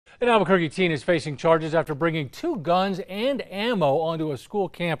An Albuquerque teen is facing charges after bringing two guns and ammo onto a school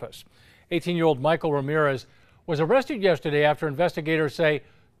campus. 18-year-old Michael Ramirez was arrested yesterday after investigators say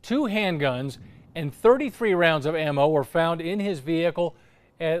two handguns and 33 rounds of ammo were found in his vehicle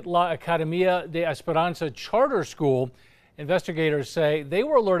at La Academia de Esperanza Charter School. Investigators say they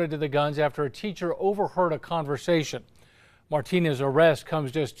were alerted to the guns after a teacher overheard a conversation. Martinez's arrest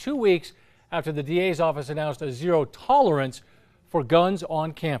comes just 2 weeks after the DA's office announced a zero tolerance for guns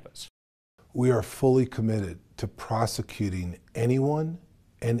on campus. We are fully committed to prosecuting anyone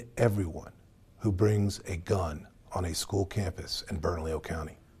and everyone who brings a gun on a school campus in Bernalillo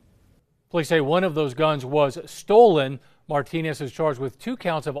County. Police say one of those guns was stolen. Martinez is charged with 2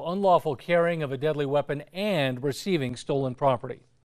 counts of unlawful carrying of a deadly weapon and receiving stolen property.